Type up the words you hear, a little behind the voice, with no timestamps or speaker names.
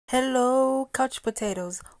Hello couch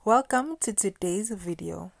potatoes, welcome to today's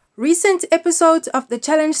video. Recent episodes of the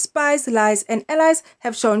challenge Spies, Lies and Allies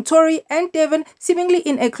have shown Tori and Devin seemingly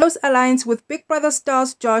in a close alliance with Big Brother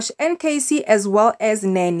stars Josh and Casey as well as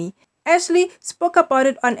Nanny. Ashley spoke about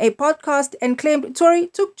it on a podcast and claimed Tori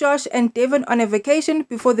took Josh and Devin on a vacation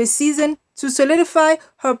before the season to solidify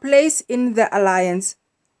her place in the alliance.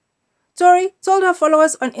 Tori told her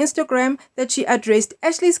followers on Instagram that she addressed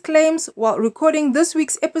Ashley's claims while recording this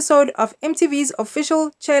week's episode of MTV's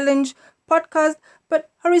official challenge podcast,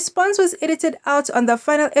 but her response was edited out on the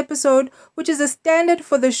final episode, which is a standard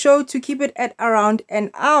for the show to keep it at around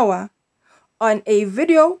an hour. On a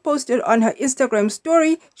video posted on her Instagram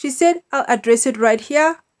story, she said, "I'll address it right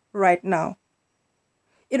here, right now.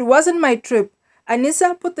 It wasn't my trip.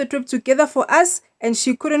 Anissa put the trip together for us and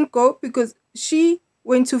she couldn't go because she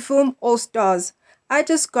went to film All Stars. I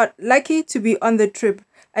just got lucky to be on the trip.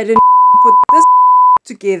 I didn't put this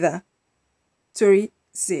together," Tori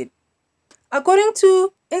said. According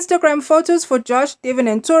to Instagram photos for Josh, Devin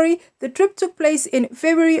and Tori, the trip took place in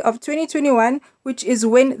February of 2021, which is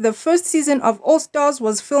when the first season of All Stars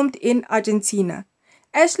was filmed in Argentina.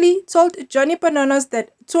 Ashley told Johnny Bananas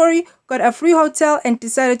that Tori got a free hotel and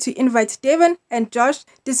decided to invite Devin and Josh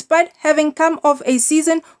despite having come off a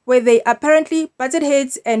season where they apparently butted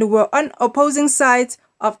heads and were on opposing sides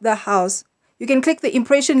of the house. You can click the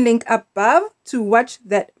impression link above to watch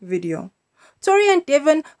that video. Tori and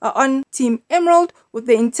Devin are on Team Emerald with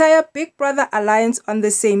the entire Big Brother Alliance on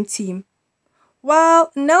the same team.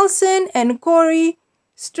 While Nelson and Corey's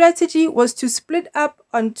strategy was to split up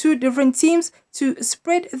on two different teams to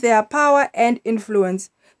spread their power and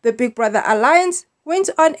influence, the Big Brother Alliance went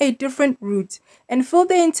on a different route and filled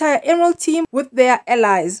the entire Emerald team with their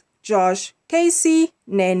allies, Josh, Casey,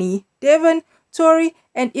 Nanny, Devin, Tori,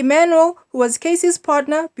 and Emmanuel, who was Casey's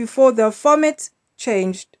partner before the format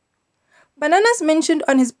changed. Bananas mentioned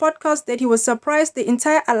on his podcast that he was surprised the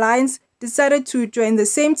entire alliance decided to join the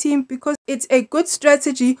same team because it's a good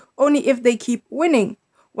strategy only if they keep winning.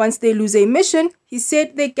 Once they lose a mission, he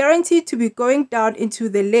said they're guaranteed to be going down into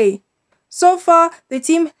the lay. So far, the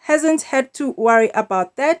team hasn't had to worry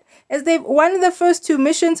about that as they've won the first two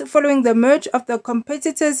missions following the merge of the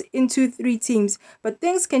competitors into three teams, but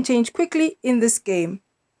things can change quickly in this game.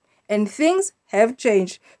 And things have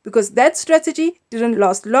changed because that strategy didn't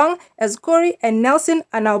last long as Corey and Nelson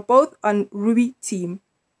are now both on Ruby team.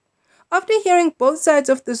 After hearing both sides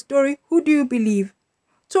of the story, who do you believe?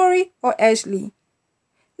 Tori or Ashley?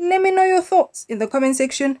 Let me know your thoughts in the comment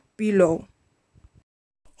section below.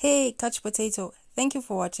 Hey couch potato, thank you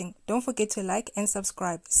for watching. Don't forget to like and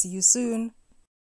subscribe. See you soon.